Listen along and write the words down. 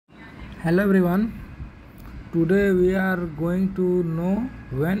Hello everyone. Today we are going to know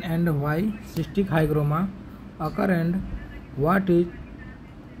when and why cystic hygroma occur and what it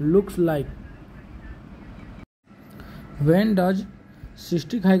looks like. When does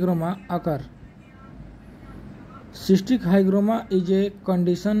cystic hygroma occur? Cystic hygroma is a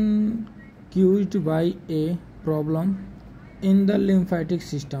condition caused by a problem in the lymphatic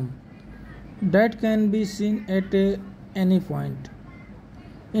system that can be seen at any point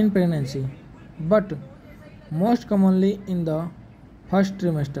in pregnancy, but most commonly in the first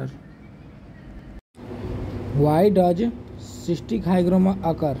trimester. Why does cystic hygroma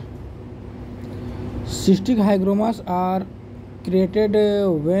occur? Cystic hygromas are created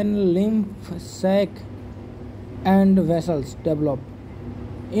when lymph sac and vessels develop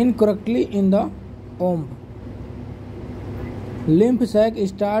incorrectly in the womb. Lymph sac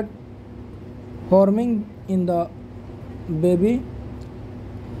start forming in the baby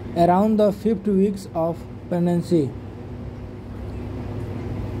around the 5th weeks of pregnancy,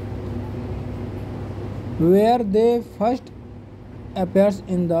 where they first appears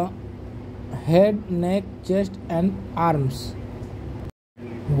in the head, neck, chest and arms.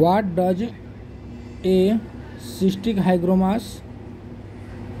 What does a cystic hygroma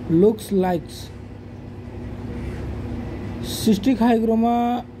looks like? Cystic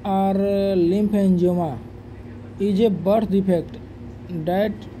hygroma or lymphangioma is a birth defect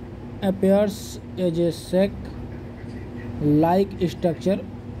that appears as a sac-like structure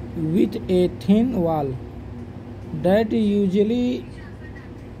with a thin wall that usually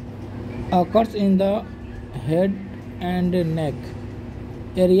occurs in the head and neck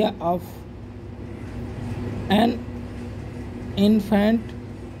area of an infant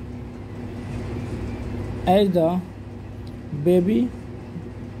as the baby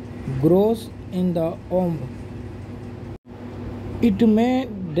grows in the womb. It may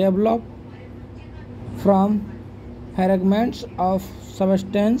develop from fragments of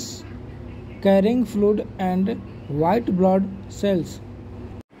substance carrying fluid and white blood cells.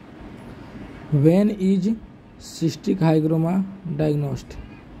 When is cystic hygroma diagnosed?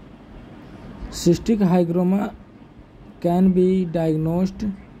 Cystic hygroma can be diagnosed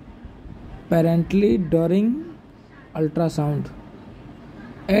parentally during ultrasound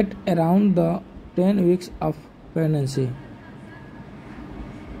at around the 10 weeks of pregnancy.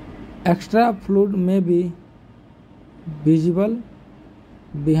 Extra fluid may be visible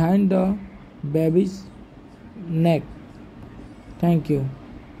behind the baby's neck. Thank you.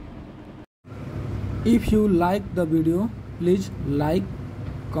 If you like the video, please like,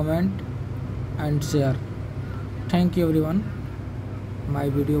 comment and share. Thank you everyone my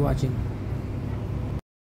video watching.